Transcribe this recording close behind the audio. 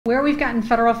where we've gotten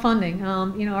federal funding,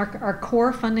 you know, our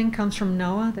core funding comes from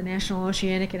NOAA, the National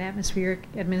Oceanic and Atmospheric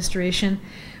Administration.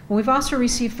 We've also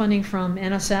received funding from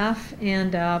NSF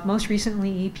and most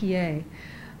recently EPA.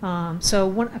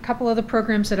 So a couple of the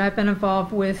programs that I've been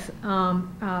involved with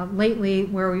lately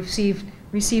where we've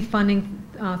received funding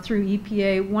through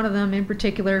EPA, one of them in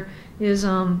particular is,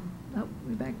 oh,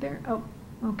 way back there, oh,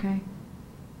 okay.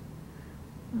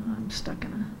 I'm stuck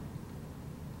in a,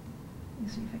 let me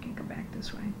see if I can go back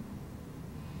this way.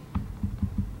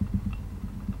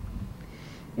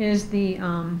 Is the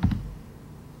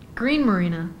Green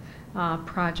Marina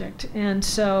project. And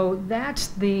so that's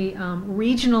the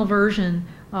regional version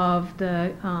of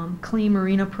the Clean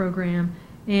Marina program.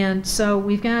 And so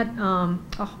we've got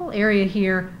a whole area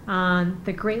here on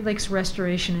the Great Lakes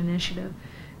Restoration Initiative.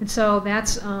 And so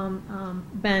that's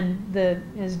been the,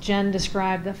 as Jen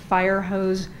described, the fire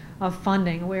hose of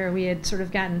funding, where we had sort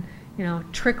of gotten, you know,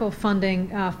 trickle funding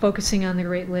focusing on the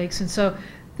Great Lakes. And so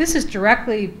this is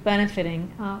directly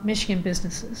benefiting Michigan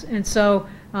businesses. And so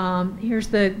here's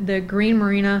the Green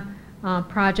Marina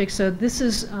project. So this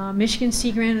is Michigan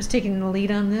Sea Grant is taking the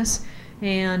lead on this,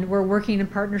 and we're working in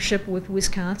partnership with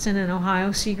Wisconsin and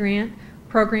Ohio Sea Grant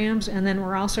programs, and then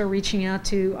we're also reaching out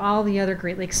to all the other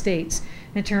Great Lakes states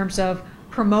in terms of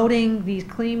promoting these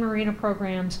clean marina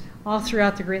programs all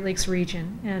throughout the Great Lakes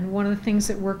region. And one of the things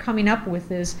that we're coming up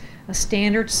with is a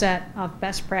standard set of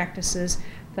best practices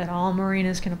that all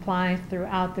marinas can apply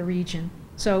throughout the region.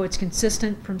 So it's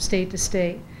consistent from state to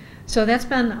state. So that's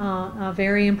been a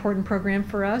very important program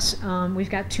for us. We've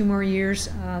got 2 more years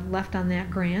left on that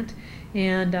grant,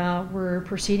 and we're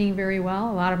proceeding very well.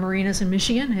 A lot of marinas in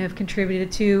Michigan have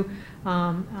contributed to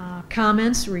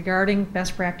comments regarding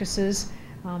best practices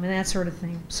and that sort of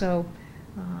thing. So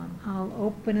I'll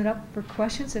open it up for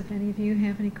questions if any of you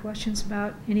have any questions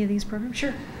about any of these programs.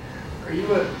 Sure. Are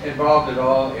you involved at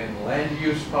all in land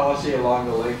use policy along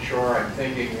the lakeshore? I'm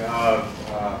thinking of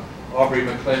Aubrey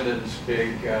McClendon's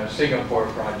big Singapore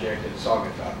project in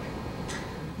Saugatuck.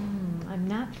 I'm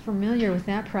not familiar with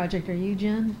that project. Are you,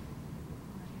 Jen?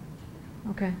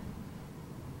 Okay.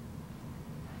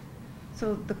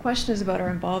 So the question is about our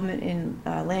involvement in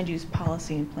land use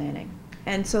policy and planning.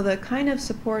 And so the kind of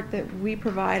support that we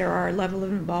provide, or our level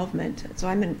of involvement, so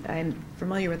I'm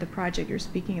familiar with the project you're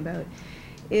speaking about,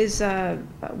 is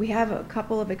we have a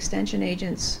couple of extension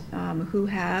agents who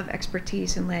have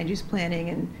expertise in land use planning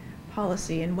and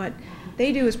policy, and what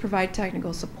they do is provide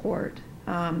technical support.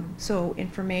 So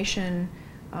information,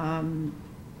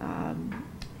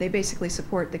 they basically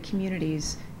support the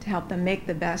communities to help them make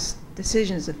the best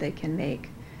decisions that they can make.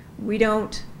 We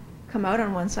don't come out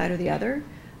on one side or the other.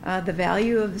 The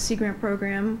value of the Sea Grant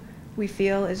program, we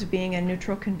feel, is being a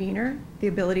neutral convener, the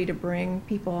ability to bring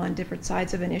people on different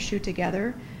sides of an issue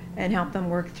together and help them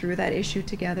work through that issue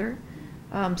together.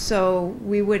 So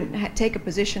we wouldn't take a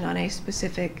position on a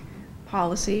specific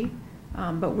policy,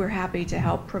 but we're happy to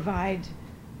help provide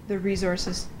the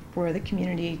resources for the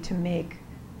community to make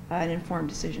an informed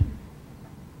decision.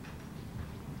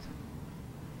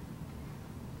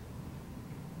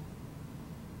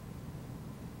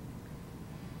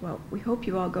 Well, we hope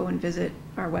you all go and visit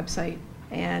our website,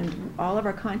 and all of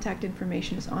our contact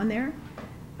information is on there.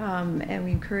 And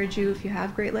we encourage you, if you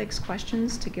have Great Lakes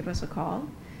questions, to give us a call.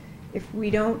 If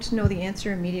we don't know the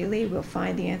answer immediately, we'll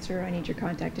find the answer. I need your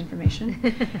contact information.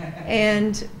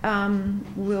 And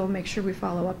we'll make sure we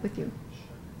follow up with you.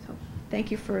 So thank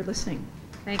you for listening.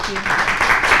 Thank you.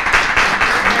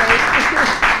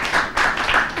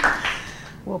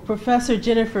 Well, Professor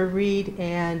Jennifer Reed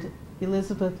and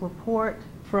Elizabeth LaPorte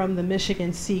from the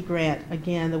Michigan Sea Grant,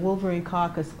 again, the Wolverine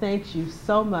Caucus, thanks you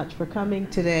so much for coming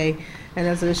today. And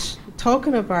as a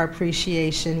token of our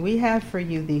appreciation, we have for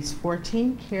you these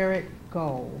 14-karat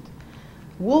gold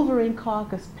Wolverine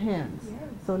Caucus pins. Yes.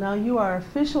 So now you are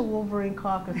official Wolverine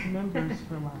Caucus members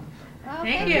for life. Oh,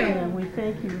 thank you. And we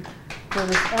thank you for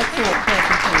this excellent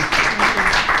presentation.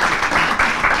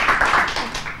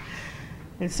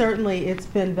 And certainly it's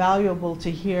been valuable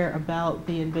to hear about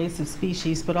the invasive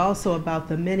species, but also about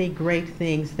the many great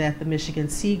things that the Michigan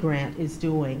Sea Grant is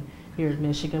doing here in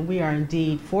Michigan. We are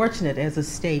indeed fortunate as a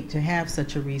state to have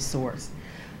such a resource.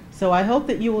 So I hope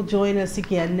that you will join us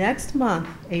again next month,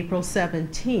 April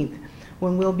 17th,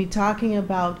 when we'll be talking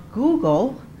about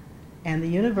Google and the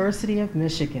University of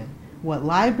Michigan, what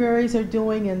libraries are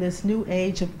doing in this new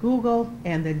age of Google,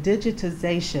 and the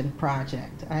digitization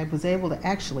project. I was able to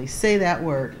actually say that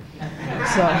word.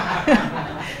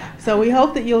 So we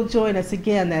hope that you'll join us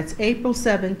again. That's April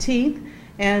 17th.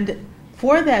 And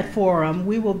for that forum,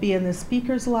 we will be in the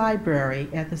Speaker's Library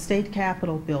at the State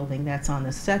Capitol building. That's on the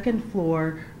 2nd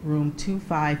floor, room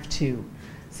 252.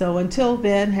 So until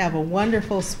then, have a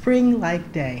wonderful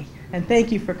spring-like day, and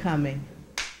thank you for coming.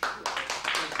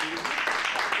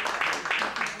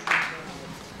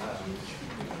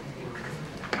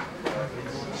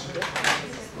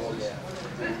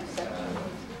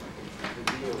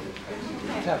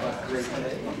 Have a great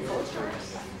day.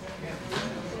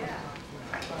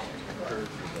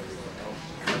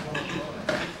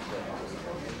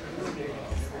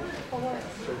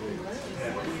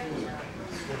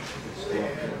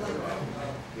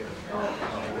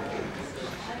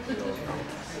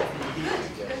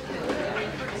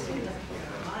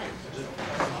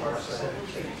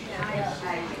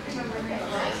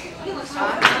 He looks so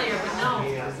familiar, but no.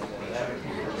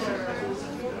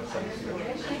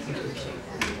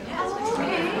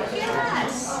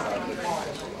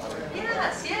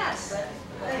 Yes.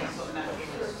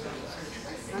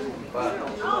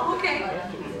 Oh, okay. Well,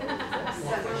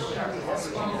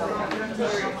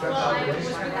 I was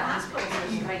for the hospital.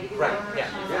 Right, yeah.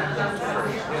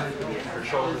 Her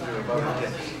shoulders are above her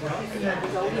hips.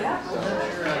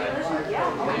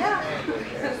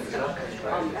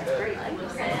 That's great.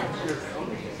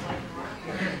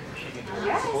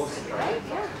 Yes, right,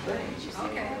 yeah.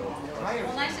 Okay.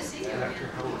 Well, nice to see you again.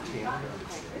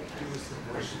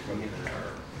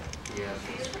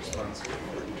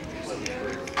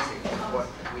 What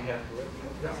we have to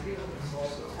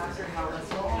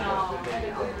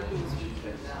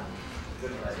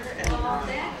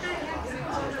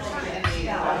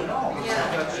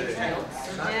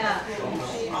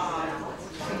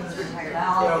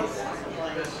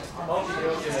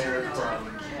multi-millionaire from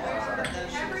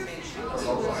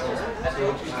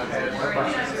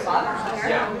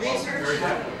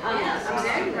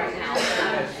Right now.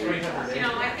 You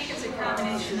know, I think it's a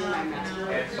combination of,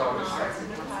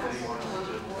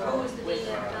 who was the dean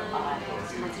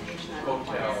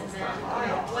hotel.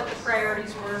 what the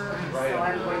priorities were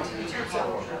in terms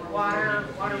of water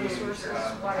resources,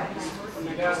 water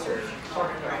resources.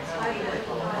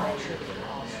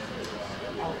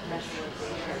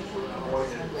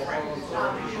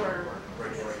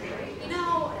 You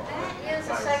know, that is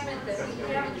a segment that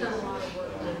we haven't done a lot of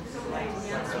work with.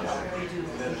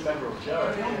 The federal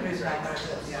judge.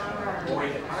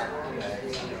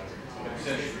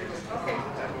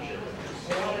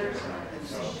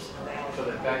 So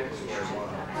the fact is where one.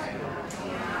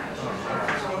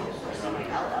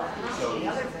 So the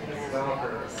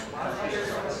developer